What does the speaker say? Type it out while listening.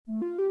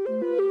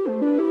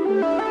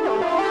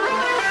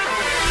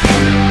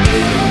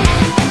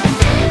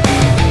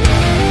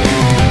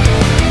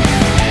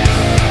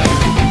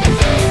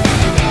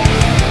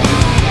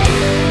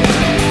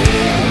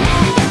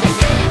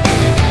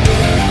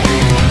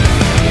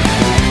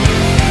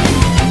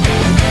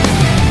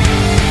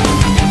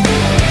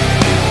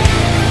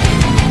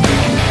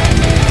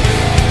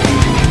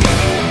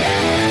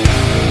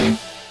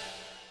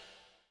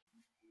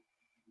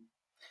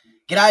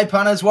G'day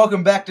punters,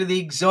 welcome back to the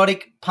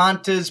Exotic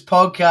Punters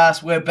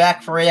podcast. We're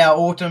back for our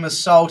autumn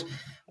assault.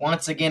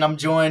 Once again, I'm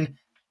joined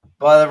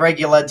by the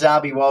regular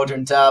Derby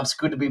Waldron Dubs.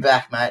 Good to be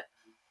back, mate.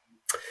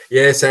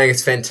 Yeah, saying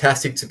it's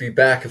fantastic to be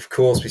back. Of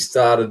course, we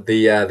started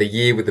the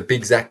year with the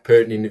big Zach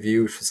Purton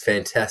interview, which was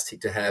fantastic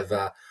to have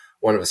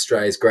one of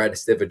Australia's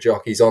greatest ever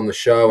jockeys on the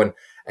show.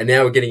 And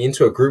now we're getting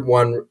into a Group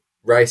 1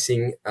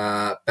 racing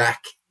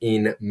back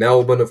in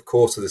Melbourne, of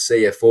course, with the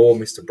CF4.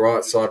 Mr.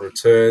 Brightside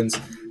returns.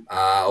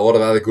 A lot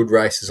of other good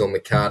races on the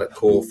card at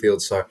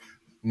Caulfield, so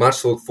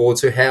much to look forward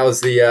to. How has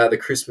the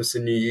Christmas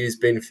and New Year's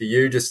been for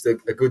you? Just a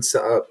good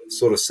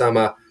sort of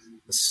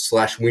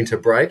summer/winter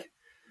break?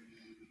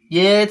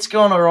 Yeah, it's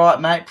gone all right,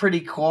 mate.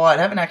 Pretty quiet.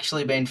 Haven't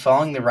actually been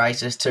following the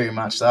races too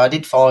much, though. I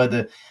did follow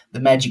the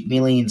Magic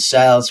Million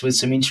sales with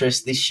some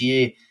interest this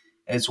year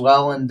as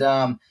well,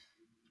 and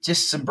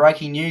just some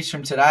breaking news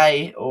from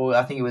today, or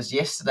I think it was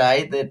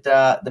yesterday, that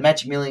the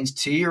Magic Millions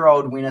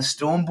 2-year-old winner,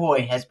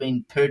 Stormboy, has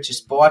been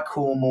purchased by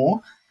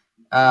Coolmore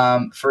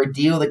for a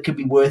deal that could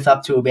be worth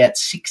up to about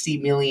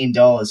 $60 million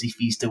if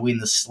he's to win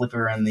the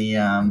Slipper and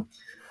the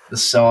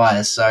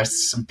Sires. So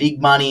some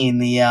big money in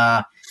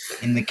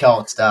the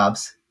Colts,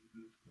 Dubs.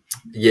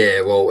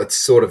 Yeah, well, it's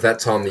sort of that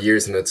time of the year,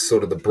 isn't it? It's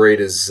sort of the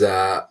breeders'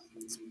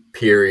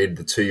 period,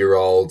 the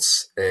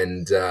 2-year-olds,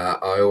 and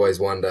I always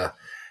wonder.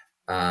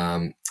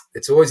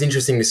 It's always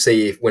interesting to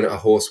see if when a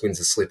horse wins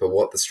a Slipper,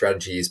 what the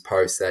strategy is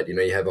post that. You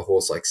know, you have a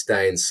horse like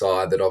Stay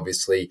Inside that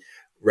obviously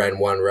ran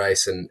one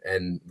race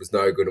and was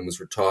no good and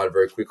was retired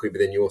very quickly. But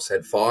then you also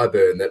had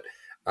Fireburn that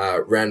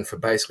ran for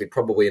basically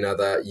probably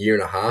another year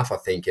and a half, I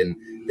think, and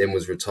then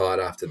was retired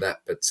after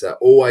that. But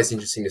always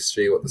interesting to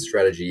see what the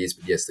strategy is.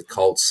 But yes, the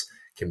Colts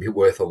can be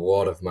worth a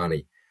lot of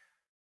money.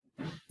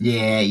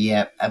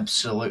 Yeah,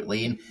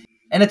 absolutely.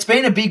 And it's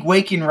been a big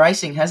week in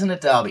racing, hasn't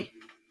it, Derby?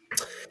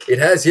 It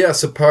has, yeah. I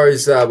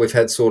suppose we've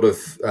had sort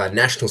of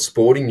national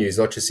sporting news,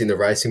 not just in the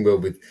racing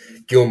world, with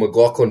Gil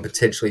McLachlan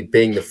potentially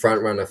being the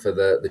front runner for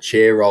the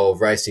chair role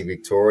of Racing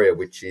Victoria,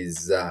 which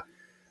is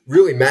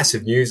really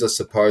massive news, I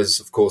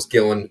suppose. Of course,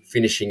 Gillen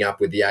finishing up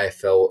with the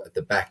AFL at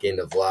the back end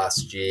of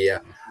last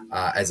year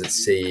as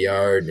its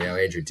CEO. Now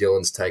Andrew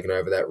Dillon's taken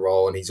over that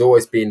role, and he's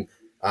always been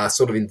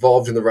sort of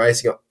involved in the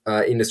racing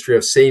industry.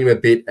 I've seen him a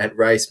bit at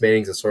race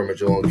meetings. I saw him at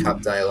Geelong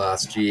Cup Day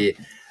last year.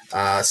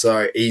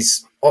 So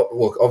he's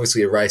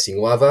obviously a racing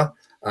lover.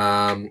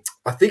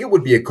 I think it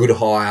would be a good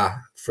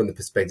hire from the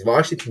perspective. I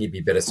actually think he'd be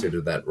better suited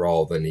to that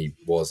role than he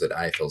was at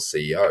AFL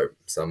CEO.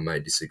 Some may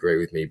disagree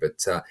with me,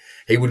 but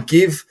he would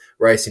give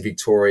Racing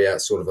Victoria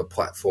sort of a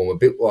platform, a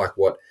bit like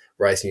what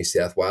Racing New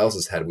South Wales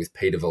has had with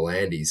Peter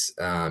V'landys.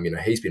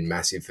 He's been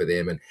massive for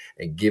them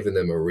and given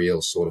them a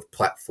real sort of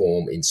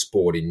platform in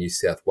sport in New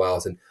South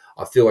Wales. And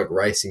I feel like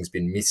racing's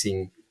been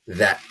missing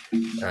that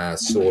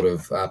sort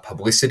of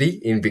publicity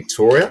in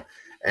Victoria,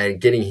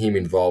 and getting him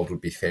involved would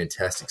be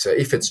fantastic. So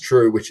if it's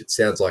true, which it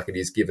sounds like it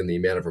is given the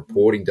amount of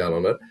reporting done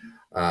on it,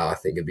 I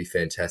think it'd be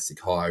fantastic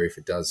hire if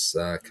it does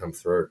come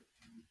through.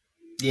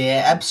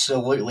 Yeah,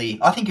 absolutely.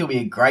 I think he'll be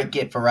a great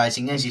get for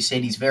racing. As you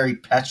said, he's very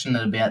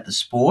passionate about the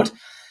sport,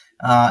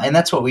 and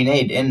that's what we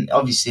need. And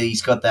obviously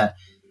he's got that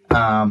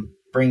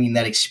bringing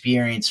that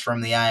experience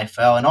from the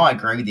AFL, and I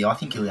agree with you. I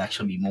think he'll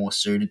actually be more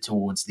suited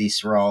towards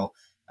this role.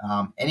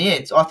 I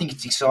think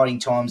it's exciting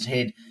times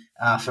ahead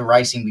for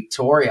Racing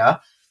Victoria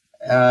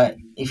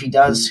if he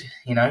does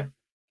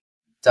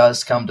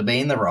come to be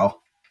in the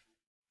role.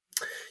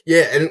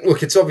 Yeah, and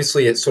look, it's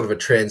sort of a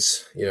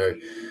trends.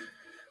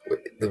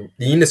 The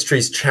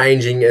industry's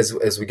changing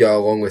as we go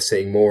along. We're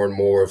seeing more and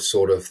more of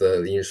sort of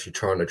the industry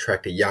trying to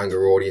attract a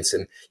younger audience,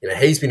 and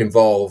he's been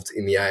involved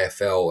in the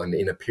AFL and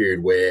in a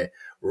period where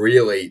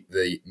really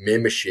the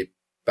membership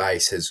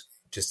base has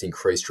just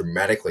increased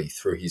dramatically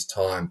through his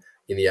time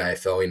in the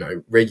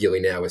AFL.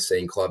 Regularly now we're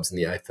seeing clubs in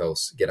the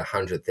AFL get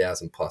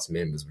 100,000 plus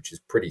members, which is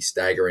pretty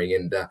staggering.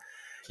 And,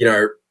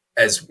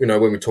 as you know,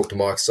 when we talked to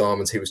Mike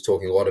Simons, he was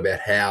talking a lot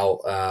about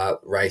how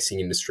racing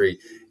industry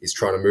is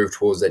trying to move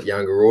towards that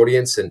younger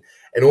audience, and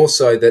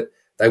also that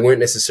they weren't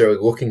necessarily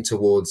looking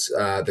towards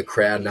the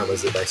crowd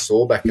numbers that they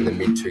saw back in the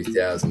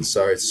mid-2000s.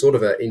 So it's sort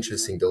of an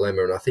interesting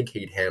dilemma, and I think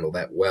he'd handle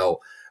that well.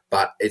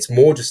 But it's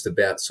more just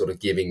about sort of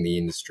giving the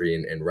industry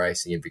and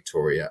racing in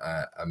Victoria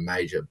a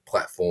major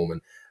platform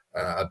and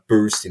a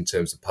boost in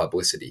terms of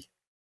publicity.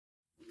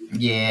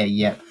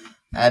 Yeah,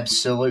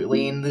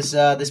 absolutely. And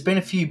there's been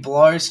a few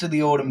blows to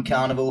the Autumn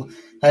Carnival,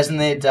 hasn't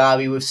there,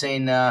 Derby? We've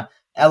seen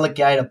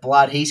Alligator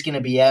Blood. He's going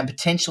to be out, and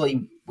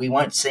potentially we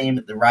won't see him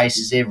at the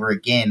races ever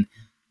again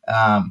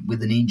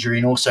with an injury.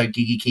 And also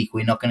Giga Kick,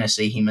 we're not going to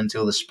see him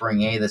until the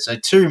spring either. So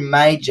two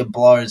major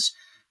blows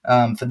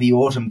for the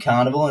Autumn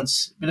Carnival.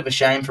 It's a bit of a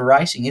shame for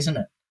racing, isn't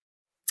it?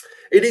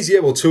 It is, yeah.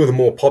 Well, two of the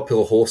more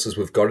popular horses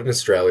we've got in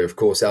Australia, of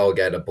course,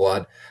 Alligator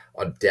Blood.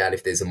 I doubt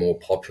if there's a more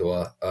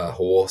popular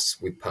horse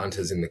with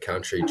punters in the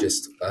country.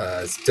 Just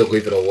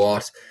delivered a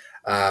lot.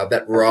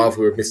 That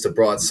rivalry with Mr.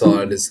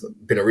 Brightside has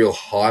been a real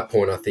high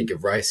point, I think,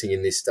 of racing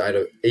in this state.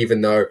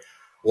 Even though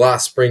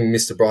last spring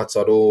Mr.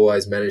 Brightside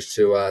always managed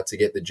to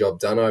get the job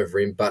done over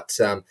him, but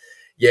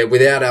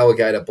without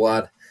Alligator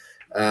Blood,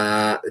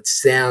 It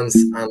sounds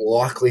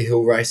unlikely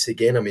he'll race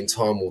again. I mean,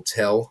 time will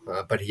tell,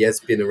 but he has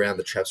been around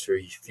the traps for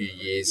a few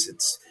years.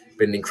 It's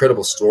been an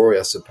incredible story,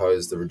 I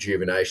suppose, the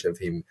rejuvenation of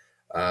him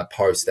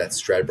post that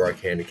Stradbroke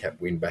handicap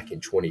win back in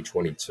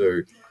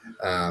 2022.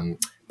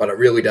 But it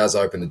really does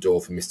open the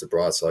door for Mr.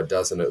 Brightside,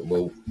 doesn't it?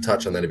 We'll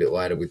touch on that a bit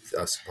later with,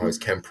 I suppose,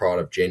 can Pride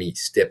of Jenny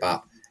step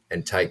up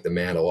and take the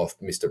mantle off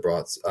Mr.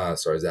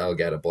 His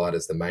Alligator Blood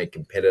as the main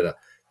competitor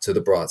to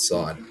the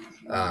Brightside.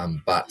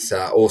 But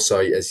also,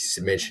 as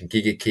you mentioned,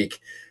 Giga Kick,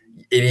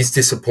 it is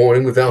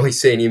disappointing. We've only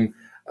seen him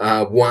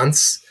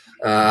once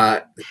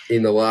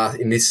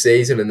in this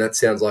season, and that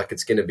sounds like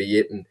it's going to be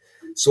it. And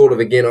sort of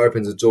again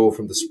opens a door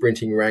from the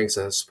sprinting ranks.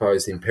 I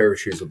suppose the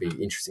Imperatrice will be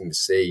interesting to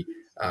see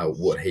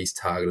what he's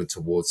targeted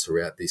towards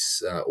throughout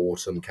this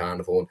autumn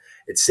carnival. And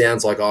it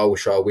sounds like I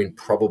Wish I Win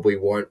probably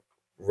won't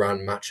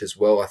run much as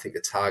well. I think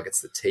the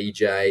target's the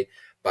TJ,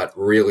 but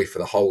really for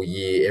the whole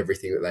year,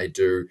 everything that they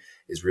do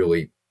is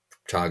really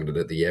targeted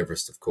at the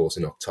Everest, of course,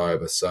 in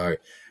October. So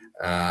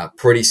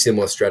pretty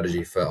similar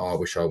strategy for I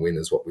Wish I Win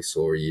as what we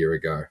saw a year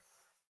ago.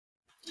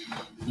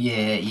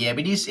 Yeah,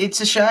 but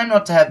it's a shame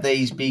not to have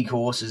these big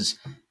horses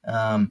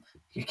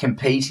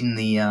compete in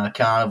the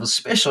carnival,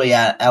 especially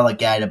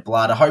Alligator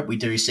Blood. I hope we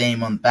do see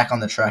him back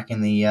on the track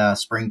in the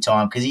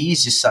springtime, because he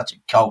is just such a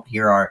cult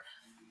hero.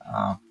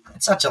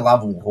 It's such a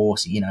lovable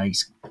horse.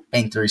 He's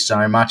been through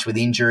so much with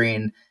injury,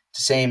 and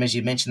to see him, as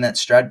you mentioned, that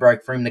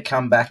Stradbroke, for him to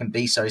come back and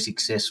be so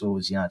successful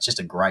is, it's just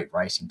a great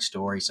racing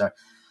story. So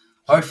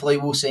hopefully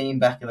we'll see him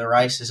back at the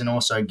races, and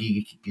also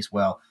Giga Kick as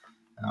well.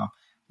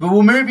 But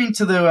we'll move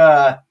into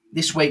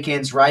this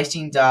weekend's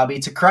racing derby.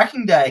 It's a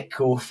cracking day at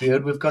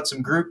Caulfield. We've got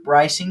some group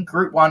racing.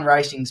 Group 1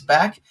 racing's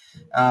back.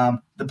 The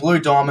Blue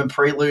Diamond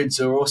Preludes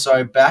are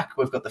also back.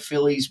 We've got the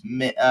Phillies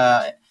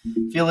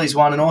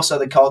one, and also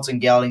the Colts and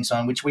Geldings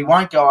one, which we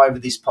won't go over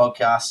this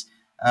podcast.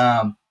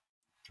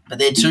 But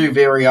they're two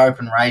very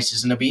open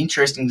races, and it'll be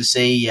interesting to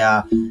see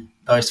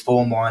those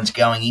form lines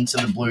going into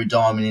the Blue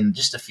Diamond in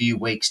just a few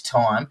weeks'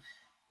 time.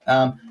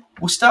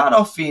 We'll start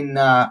off in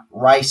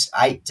race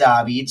 8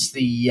 derby. It's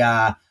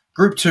the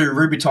Group 2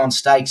 Rubiton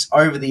Stakes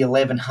over the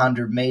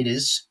 1,100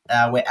 metres,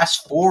 where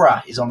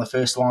Asphora is on the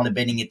first line of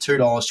betting at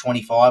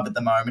 $2.25 at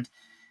the moment.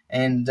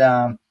 And,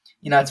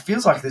 it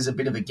feels like there's a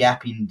bit of a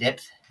gap in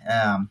depth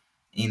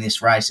in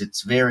this race.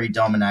 It's very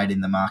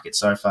dominating the market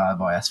so far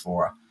by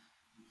Asphora.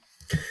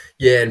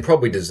 Yeah, and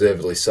probably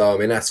deservedly so. I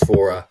mean,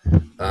 Asphora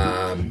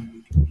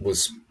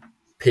was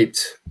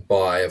pipped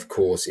by, of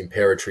course,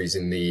 Imperatrice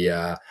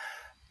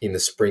in the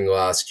spring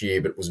last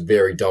year, but was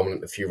very dominant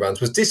in a few runs.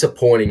 Was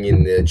disappointing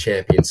in the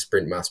champion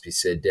sprint, must be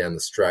said, down the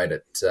straight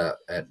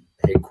at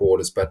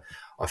headquarters. But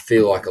I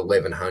feel like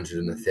 1,100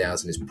 and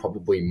 1,000 is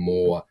probably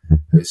more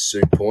her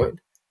suit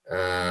point.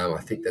 I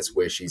think that's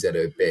where she's at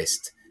her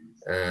best.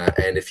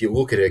 And if you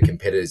look at her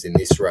competitors in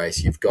this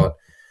race, you've got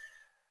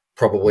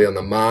probably on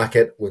the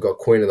market, we've got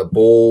Queen of the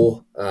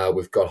Ball,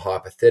 we've got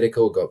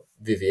Hypothetical, we've got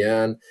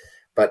Viviane.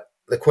 But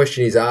the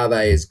question is, are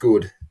they as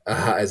good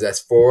as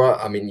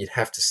Asphora? I mean, you'd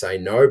have to say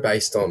no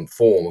based on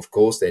form. Of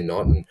course, they're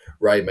not. And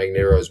Ray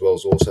Magnero as well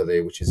is also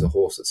there, which is a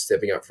horse that's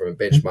stepping up from a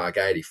benchmark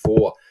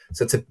 84.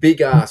 So it's a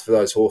big ask for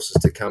those horses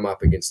to come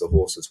up against the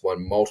horse that's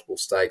won multiple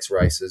stakes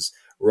races,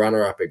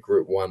 runner-up at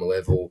Group 1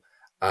 level.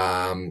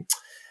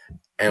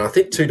 And I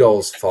think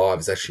 $2.05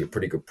 is actually a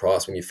pretty good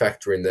price when you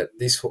factor in that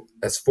this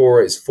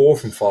Asphora is 4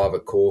 from 5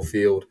 at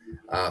Caulfield,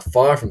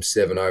 5 from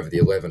 7 over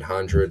the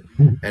 1,100,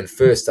 and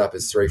first up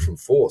is 3 from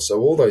 4. So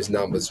all those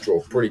numbers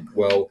draw pretty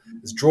well.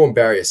 It's drawn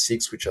barrier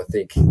 6, which I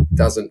think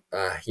doesn't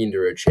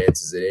hinder her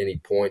chances at any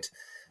point.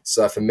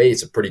 So for me,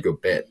 it's a pretty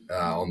good bet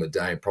on the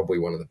day, and probably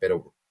one of the better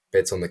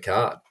bets on the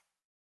card.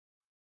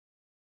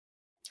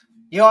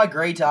 Yeah, I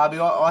agree, Darby.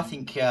 I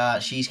think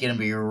she's going to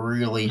be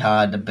really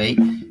hard to beat.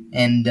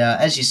 And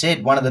as you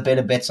said, one of the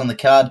better bets on the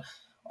card.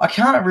 I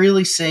can't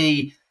really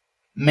see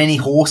many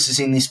horses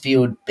in this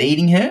field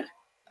beating her.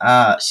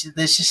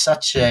 There's just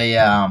such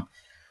a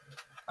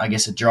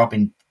drop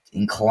in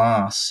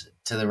class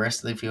to the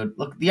rest of the field.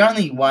 Look, the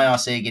only way I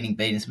see her getting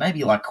beaten is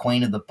maybe like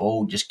Queen of the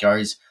Ball just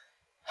goes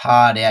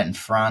hard out in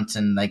front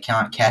and they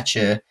can't catch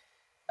her.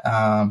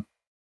 But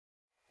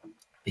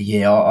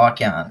yeah,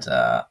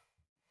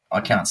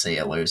 I can't see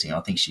her losing. I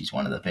think she's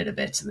one of the better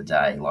bets of the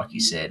day, like you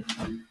said.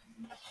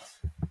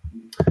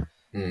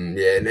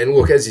 Yeah, and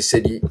look, as you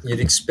said, you'd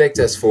expect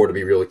Asphora to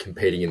be really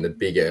competing in the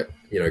bigger,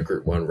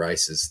 Group 1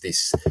 races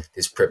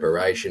this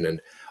preparation. And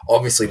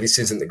obviously this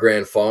isn't the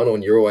grand final,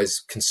 and you're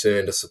always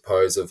concerned, I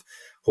suppose, of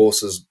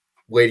horses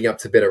leading up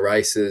to better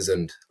races,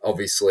 and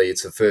obviously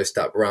it's a first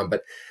up run.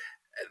 But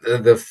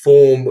the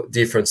form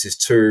difference is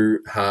too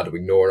hard to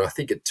ignore, and I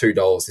think at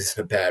 $2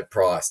 isn't a bad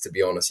price, to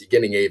be honest. You're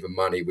getting even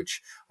money, which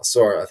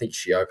I think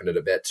she opened at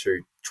about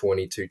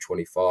 $2.20,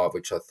 $2.25,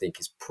 which I think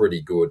is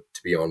pretty good,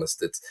 to be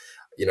honest. It's,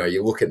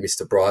 you look at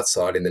Mr.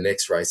 Brightside in the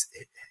next race,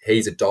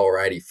 he's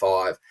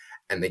 $1.85,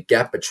 and the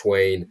gap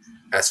between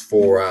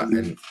Asphora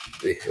and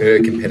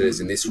her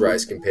competitors in this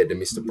race compared to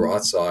Mr.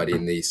 Brightside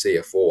in the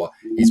CF4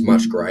 is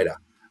much greater.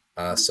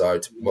 So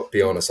to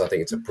be honest, I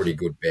think it's a pretty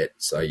good bet.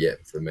 So yeah,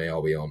 for me,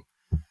 I'll be on.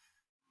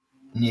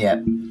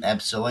 Yeah,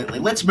 absolutely.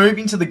 Let's move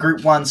into the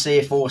Group 1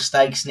 CF4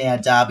 Stakes now,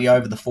 Derby,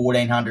 over the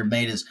 1,400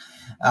 metres,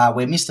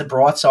 where Mr.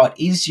 Brightside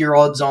is your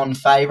odds-on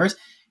favourite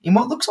in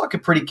what looks like a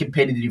pretty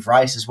competitive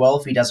race as well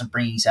if he doesn't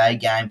bring his A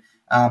game.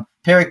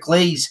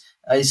 Pericles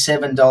is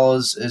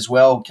 $7 as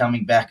well,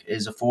 coming back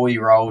as a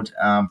 4-year-old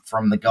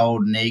from the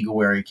Golden Eagle,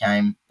 where he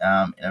came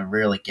in a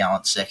really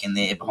gallant second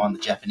there behind the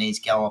Japanese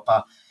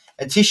galloper.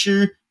 A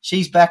Tissue,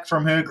 she's back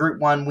from her Group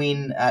 1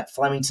 win at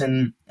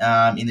Flemington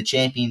in the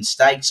Champions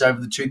Stakes over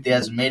the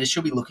 2,000 metres.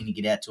 She'll be looking to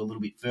get out to a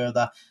little bit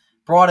further.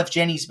 Bride of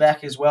Jenny's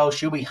back as well.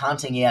 She'll be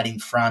hunting out in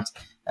front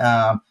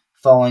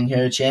following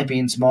her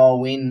Champions Mile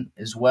win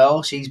as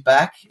well. She's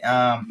back.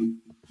 And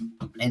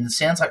it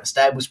sounds like the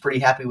stable's pretty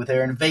happy with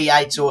her. And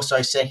V8's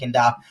also second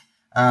up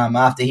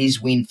after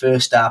his win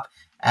first up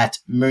at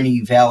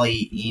Moonee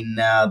Valley in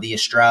the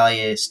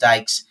Australia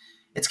Stakes.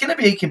 It's going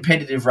to be a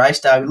competitive race,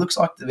 though. It looks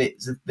like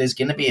there's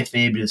going to be a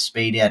fair bit of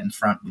speed out in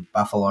front with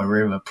Buffalo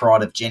River,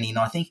 Pride of Jenny. And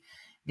I think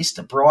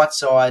Mr.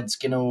 Brightside's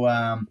going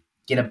to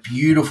get a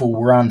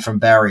beautiful run from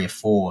Barrier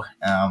 4.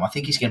 I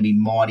think he's going to be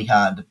mighty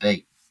hard to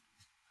beat.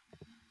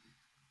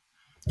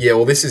 Yeah,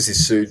 well, this is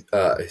his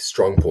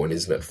strong point,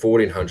 isn't it?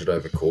 1,400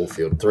 over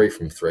Caulfield, 3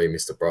 from 3,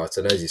 Mr.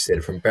 Brightside. As you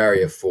said, from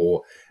Barrier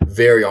 4,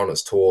 very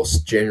honest horse.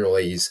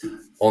 Generally, he's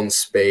on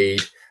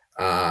speed.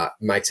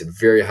 Makes it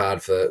very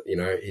hard for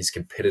his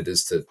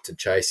competitors to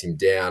chase him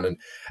down. And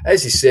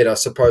as you said, I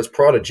suppose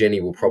Pride of Jenny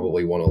will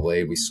probably want to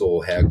lead. We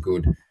saw how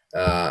good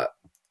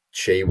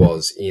she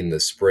was in the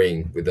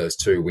spring with those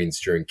 2 wins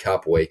during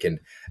Cup Week and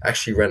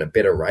actually ran a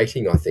better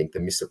rating, I think,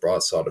 than Mr.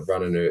 Brightside had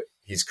run in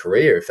his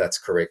career, if that's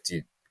correct.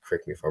 You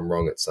correct me if I'm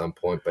wrong at some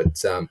point. But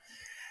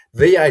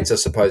V8's, I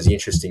suppose, the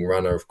interesting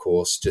runner, of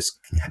course, just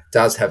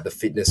does have the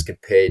fitness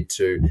compared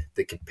to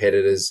the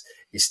competitors.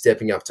 He's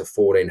stepping up to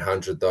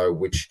 1,400, though,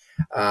 which,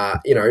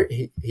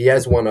 he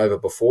has won over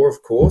before,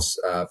 of course,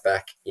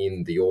 back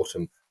in the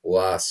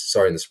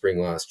in the spring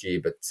last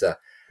year. But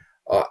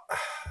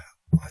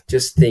I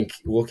just think,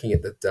 looking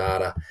at the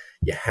data,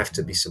 you have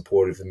to be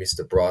supportive of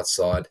Mr.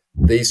 Brightside.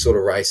 These sort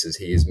of races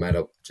he has made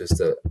up just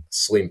a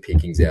slim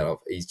pickings out of.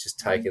 He's just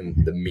taken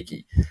the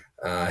mickey.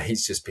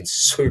 He's just been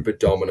super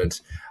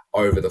dominant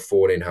over the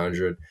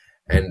 1,400,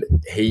 and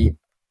he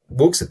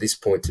looks at this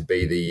point to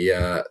be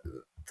the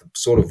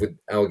sort of, with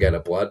Alligator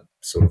Blood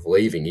sort of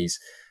leaving, he's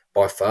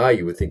by far,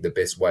 you would think, the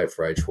best weight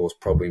for age horse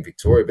probably in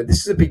Victoria. But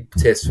this is a big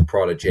test for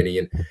Pride of Jenny,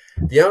 and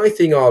the only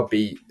thing I'd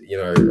be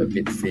a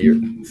bit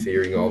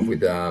fearing of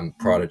with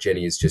Pride of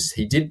Jenny is just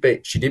she did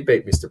beat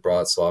Mr.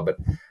 Brightside, but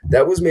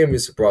that was when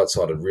Mr.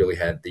 Brightside had really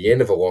had the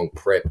end of a long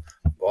prep.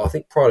 Well, I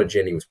think Pride of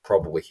Jenny was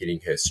probably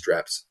hitting her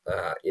straps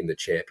in the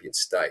Champion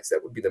Stakes.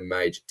 That would be the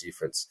major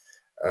difference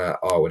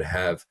I would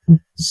have.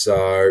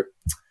 So,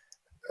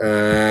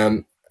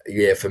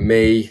 for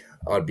me,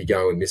 I'd be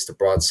going with Mr.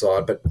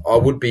 Brightside, but I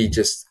would be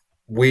just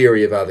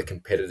weary of other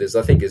competitors.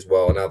 I think as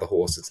well, another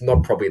horse, it's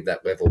not probably at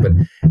that level, but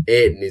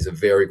Ayrton is a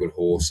very good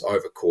horse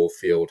over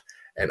Caulfield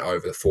and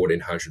over the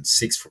 1,400.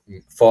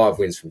 5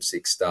 wins from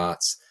 6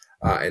 starts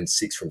and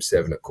 6 from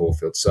 7 at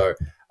Caulfield. So,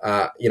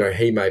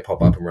 he may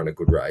pop up and run a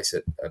good race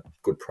at a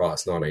good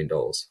price,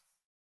 $19.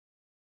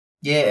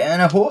 Yeah,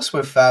 and a horse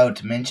we've failed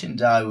to mention,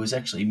 Doug, was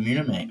actually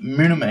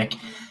Munamek,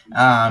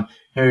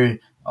 who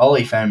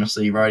Ollie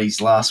famously rode his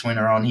last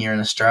winner on here in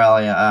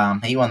Australia.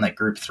 He won that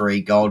Group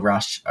 3 Gold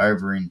Rush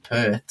over in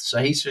Perth. So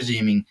he's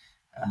resuming,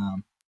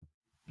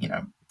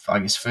 I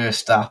guess,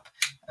 first up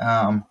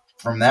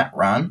from that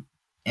run.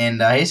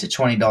 And he's at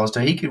 $20 too.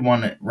 He could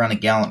run a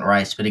gallant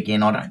race, but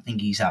again, I don't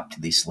think he's up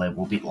to this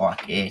level, a bit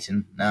like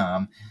Ayrton.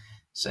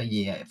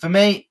 For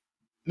me,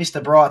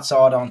 Mr.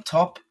 Brightside on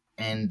top,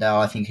 and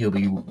I think he'll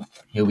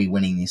be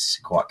winning this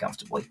quite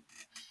comfortably.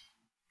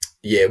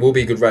 Yeah, it will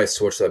be a good race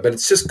to watch, though. But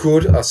it's just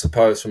good, I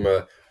suppose, from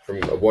a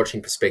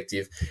watching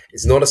perspective.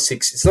 It's not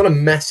a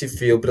massive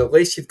field, but at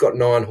least you've got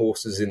 9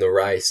 horses in the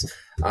race,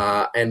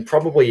 and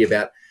probably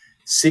about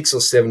 6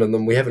 or 7 of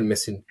them. We haven't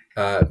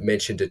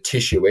mentioned a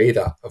Tissue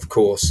either, of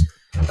course,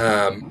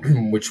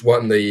 which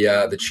won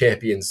the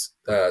Champions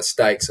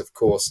Stakes, of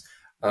course,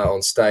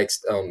 on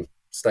Stakes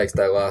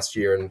Day last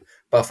year, and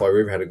Buffalo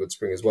River had a good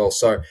spring as well.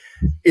 So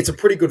it's a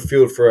pretty good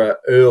field for an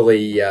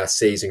early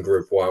season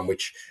Group 1,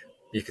 which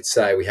you could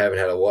say we haven't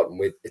had a lot.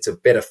 And it's a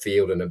better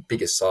field and a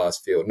bigger size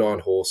field. 9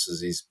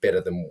 horses is better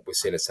than we've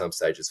seen at some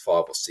stages,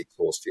 5 or 6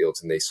 horse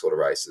fields in these sort of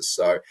races.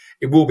 So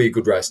it will be a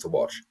good race to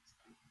watch.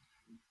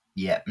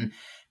 Yeah.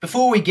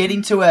 Before we get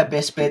into our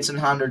best bets and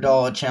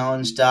 $100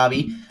 challenge,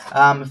 Derby,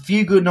 a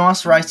few good,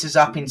 nice races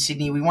up in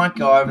Sydney. We won't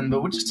go over them,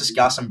 but we'll just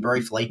discuss them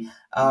briefly.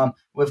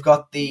 We've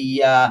got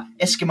the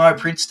Eskimo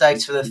Prince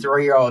Stakes for the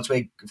 3-year-olds,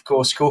 where, of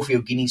course,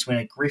 Caulfield Guineas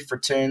winner Griff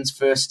returns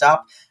first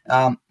up,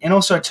 and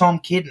also Tom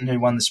Kidden, who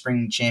won the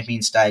Spring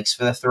Champion Stakes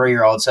for the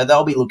 3-year-olds. So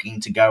they'll be looking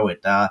to go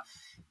at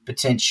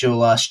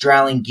potential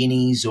Australian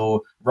Guineas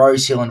or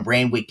Rosehill and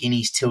Randwick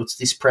Guineas tilts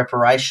this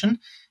preparation.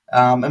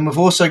 And we've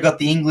also got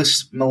the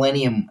English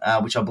Millennium,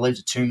 which I believe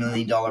is a $2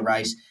 million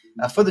race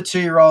for the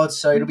 2-year-olds.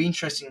 So it'll be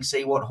interesting to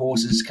see what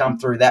horses come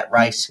through that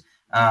race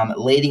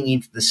leading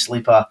into the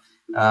Slipper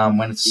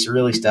when it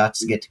really starts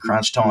to get to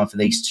crunch time for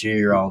these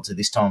 2-year-olds at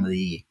this time of the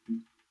year.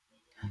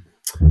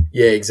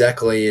 Yeah,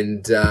 exactly.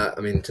 And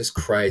just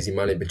crazy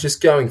money. But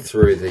just going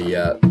through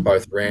the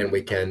both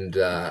Randwick and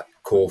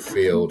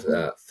Caulfield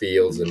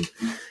fields, and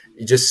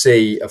you just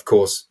see, of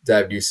course,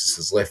 David Eustace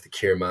has left the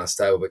Kieran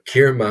stable, but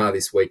Kieran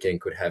this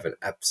weekend could have an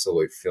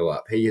absolute fill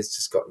up. He has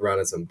just got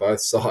runners on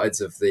both sides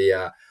of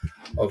the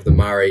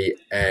Murray,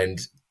 and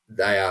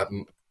they are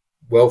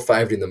well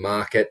favoured in the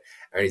market.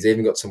 And he's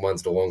even got some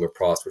ones at a longer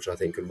price, which I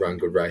think could run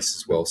good races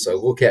as well. So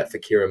look out for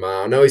Kieran.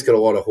 I know he's got a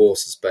lot of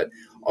horses, but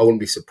I wouldn't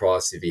be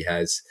surprised if he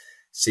has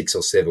 6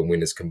 or 7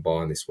 winners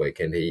combined this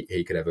weekend.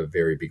 He could have a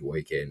very big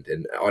weekend,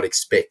 and I'd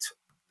expect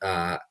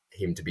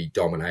him to be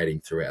dominating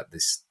throughout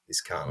this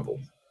carnival.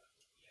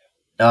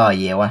 Oh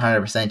yeah,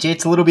 100%. Yeah,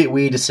 it's a little bit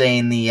weird to see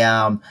in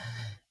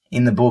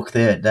the book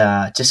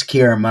that just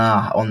Kieran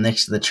on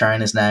next to the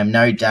trainer's name.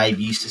 No Dave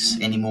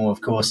Eustace anymore,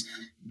 of course.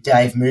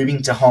 Dave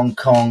moving to Hong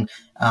Kong,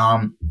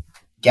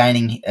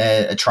 gaining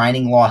a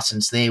training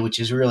license there, which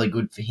is really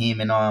good for him,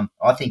 and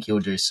I think he'll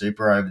do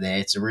super over there.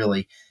 It's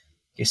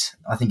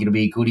I think it'll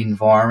be a good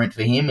environment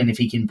for him, and if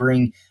he can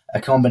bring a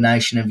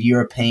combination of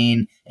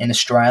European and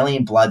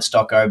Australian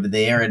bloodstock over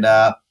there, and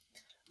I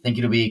think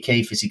it'll be a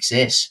key for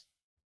success.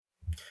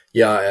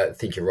 Yeah, I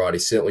think you're right.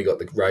 He's certainly got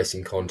the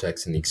racing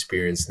contacts and the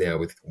experience now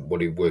with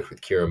what he worked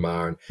with Kieran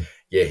and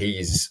yeah,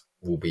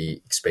 will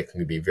be expecting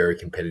to be very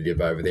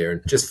competitive over there.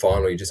 And just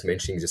finally, just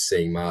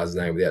seeing Mars'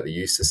 name without the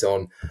Eustace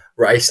on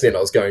RaceNet, I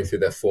was going through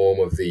the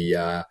form of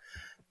the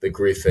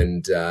Griff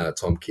and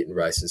Tom Kitten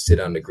race, and said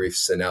under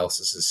Griff's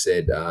analysis has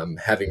said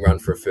having run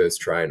for a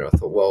first trainer. I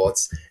thought, well,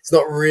 it's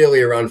not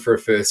really a run for a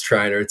first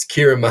trainer. It's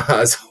Kieran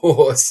Maher's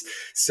horse.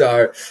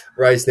 So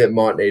RaceNet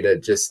might need to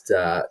just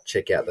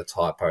check out the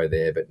typo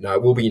there. But no,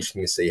 it will be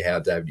interesting to see how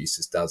David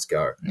Eustace does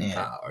go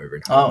over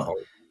in Hong Kong.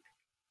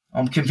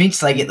 I'm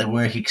convinced they get the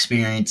work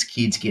experience,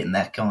 kids doing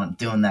that kind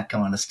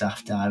of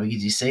stuff, Dave,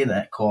 because you see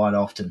that quite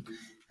often.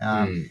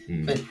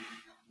 But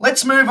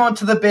let's move on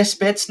to the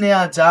best bets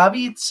now,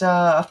 Darby.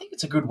 I think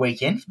it's a good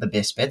weekend for the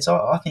best bets.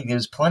 I think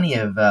there's plenty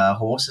of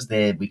horses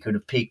there we could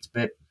have picked,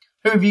 but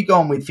who have you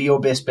gone with for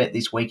your best bet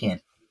this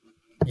weekend?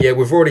 Yeah,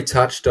 we've already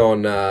touched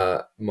on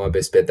my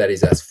best bet. That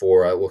is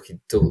Asphora. Look, he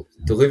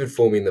delivered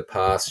for me in the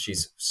past.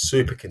 She's a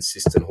super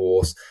consistent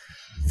horse.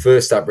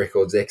 First up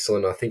record's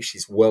excellent. I think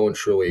she's well and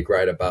truly a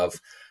grade above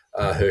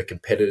her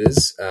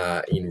competitors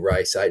in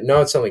race 8.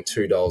 No, it's only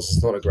 $2.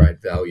 It's not a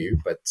great value,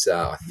 but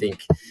I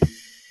think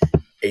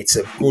it's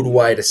a good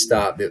way to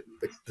start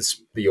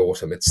the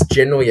autumn. It's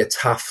generally a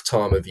tough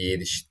time of year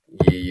this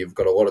year. You've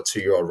got a lot of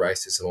 2-year-old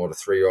races and a lot of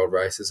 3-year-old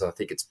races. I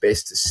think it's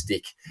best to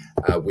stick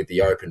with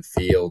the open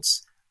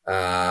fields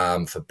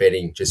for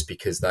betting, just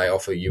because they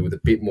offer you with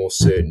a bit more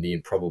certainty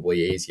and probably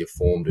easier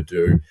form to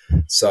do.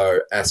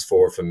 So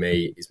Asphora for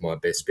me is my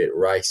best bet.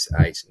 Race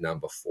 8,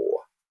 number 4.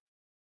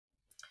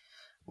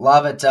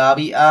 Love it,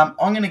 Darby. I'm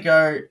going to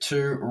go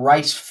to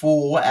race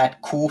 4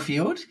 at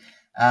Caulfield.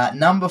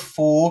 Number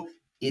 4,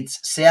 it's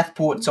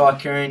Southport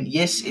Tycoon.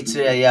 Yes, it's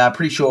a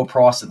pretty short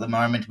price at the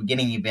moment. We're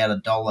getting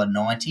about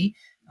 $1.90.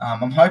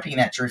 I'm hoping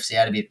that drifts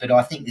out a bit, but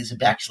I think there's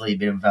actually a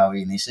bit of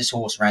value in this. This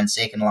horse ran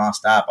second last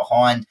start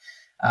behind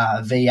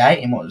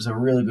V8 in what was a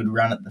really good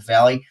run at the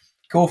Valley.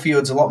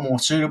 Caulfield's a lot more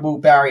suitable.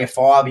 Barrier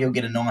 5, he'll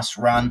get a nice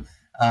run.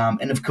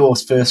 And, of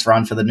course, first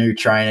run for the new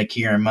trainer,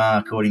 Kieran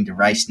according to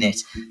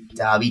RaceNet,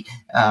 Darby.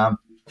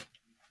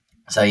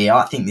 So, yeah,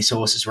 I think this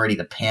horse is ready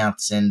to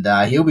pounce, and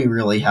he'll be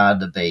really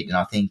hard to beat. And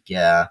I think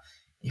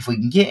if we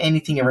can get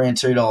anything around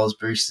 $2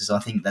 boosters, I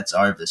think that's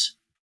overs.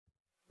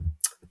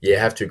 Yeah, I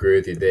have to agree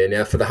with you there.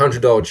 Now, for the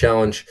 $100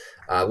 challenge,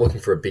 looking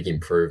for a big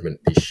improvement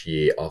this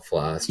year off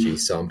last year.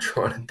 So I'm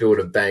trying to build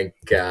a bank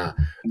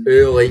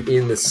early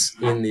in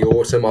the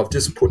autumn. I've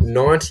just put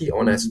 90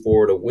 on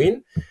Asphora to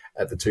win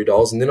at the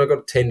 $2, and then I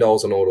got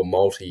 $10 on Auto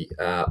Multi,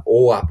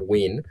 all up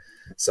win.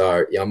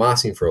 So yeah, I'm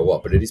asking for a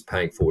lot, but it is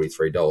paying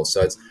 $43.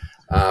 So it's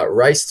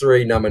race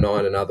 3, number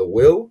 9, Another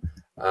Will.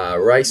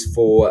 Race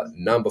 4,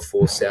 number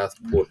 4,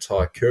 Southport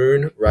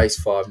Tycoon. Race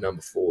 5,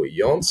 number 4,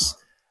 Yonce.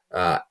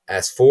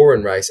 Asphora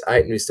in race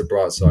 8, Mr.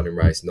 Brightside in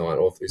race 9,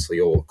 obviously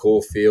all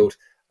Caulfield.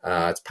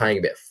 It's paying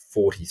about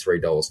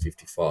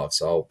 $43.55,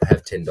 so I'll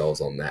have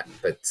 $10 on that.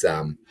 But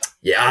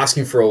yeah,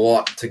 asking for a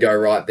lot to go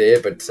right there,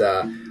 but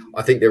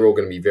I think they're all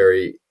going to be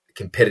very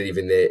competitive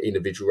in their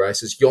individual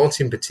races. Yonce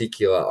in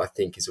particular, I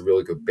think, is a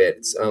really good bet.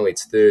 It's only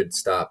its 3rd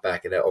start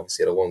back, and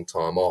obviously had a long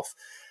time off.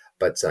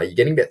 But you're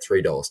getting about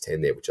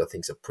 $3.10 there, which I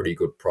think is a pretty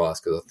good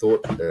price, because I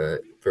thought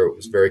it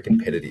was very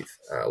competitive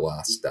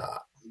last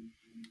start.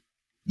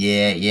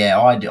 Yeah,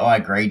 I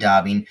agree,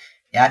 Darby.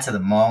 Out to the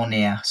mile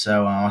now,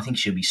 so I think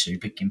she'll be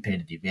super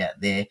competitive out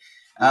there.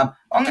 I'm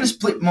going to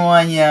split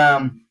my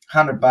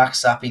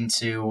 $100 up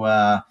into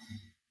a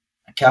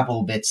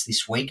couple of bets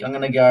this week. I'm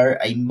going to go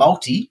a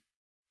multi,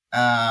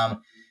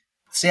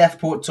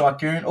 Southport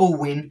Tycoon, all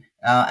win.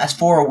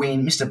 Asphora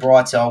win, Mr.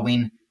 Brightside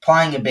win,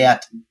 playing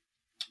about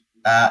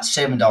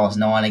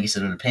 $7.09. I guess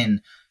it'll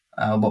depend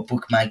what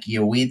bookmaker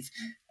you're with.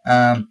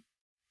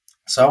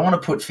 So I want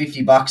to put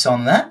 $50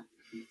 on that.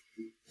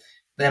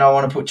 Then I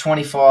want to put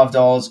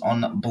 $25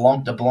 on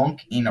Blanc de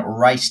Blanc in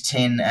race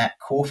 10 at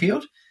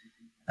Caulfield.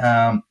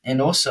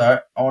 And also,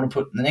 I want to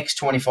put the next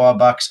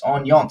 $25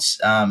 on Yonce.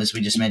 As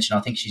we just mentioned,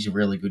 I think she's a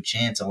really good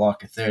chance. I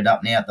like her third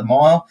up now at the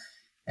mile.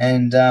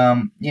 And,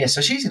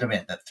 so she's at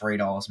about that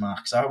 $3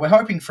 mark. So we're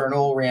hoping for an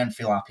all-round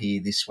fill-up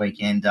here this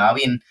weekend,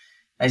 Derby. And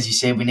as you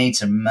said, we need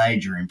some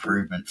major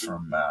improvement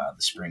from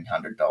the Spring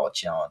 $100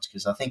 Challenge,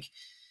 because I think,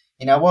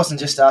 it wasn't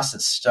just us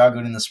that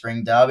struggled in the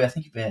Spring Derby. I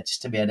think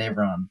just about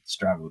everyone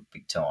struggled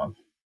big time.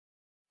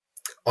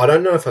 I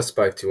don't know if I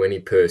spoke to any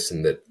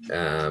person that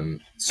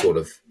sort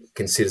of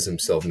considers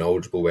himself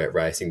knowledgeable about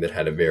racing that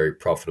had a very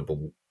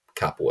profitable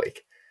Cup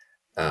week.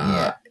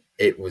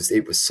 It was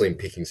slim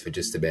pickings for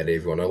just about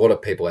everyone. A lot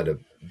of people had a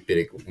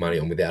bit of money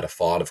on Without a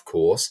Fight, of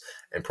course,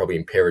 and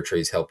probably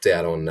Imperatrice helped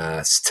out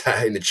on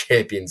staying the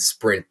Champions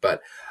Sprint.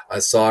 But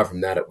aside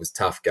from that, it was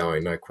tough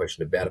going, no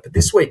question about it. But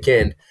this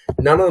weekend,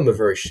 none of them are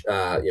very,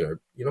 you're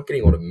not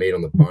getting a lot of meat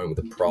on the bone with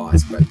the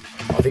prize. But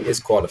I think there's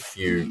quite a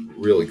few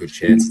really good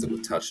chances that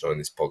we've touched on in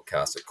this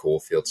podcast at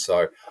Caulfield.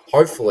 So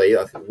hopefully,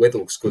 I think the weather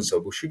looks good, so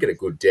we should get a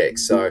good deck.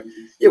 So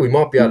yeah, we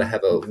might be able to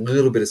have a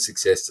little bit of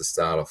success to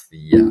start off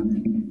the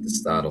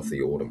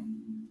autumn.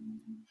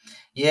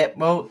 Yeah,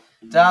 well,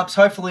 Darbs,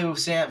 hopefully we've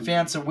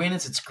found some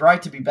winners. It's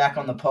great to be back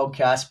on the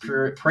podcast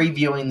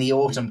previewing the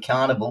Autumn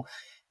Carnival,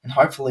 and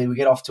hopefully we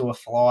get off to a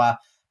flyer.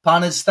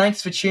 Punters,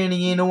 thanks for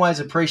tuning in. Always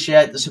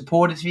appreciate the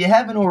support. If you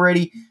haven't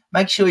already,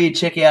 make sure you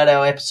check out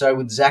our episode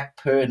with Zach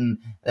Purton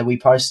that we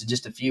posted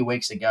just a few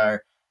weeks ago.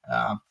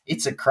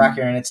 It's a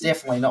cracker, and it's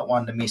definitely not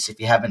one to miss if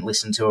you haven't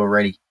listened to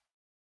already.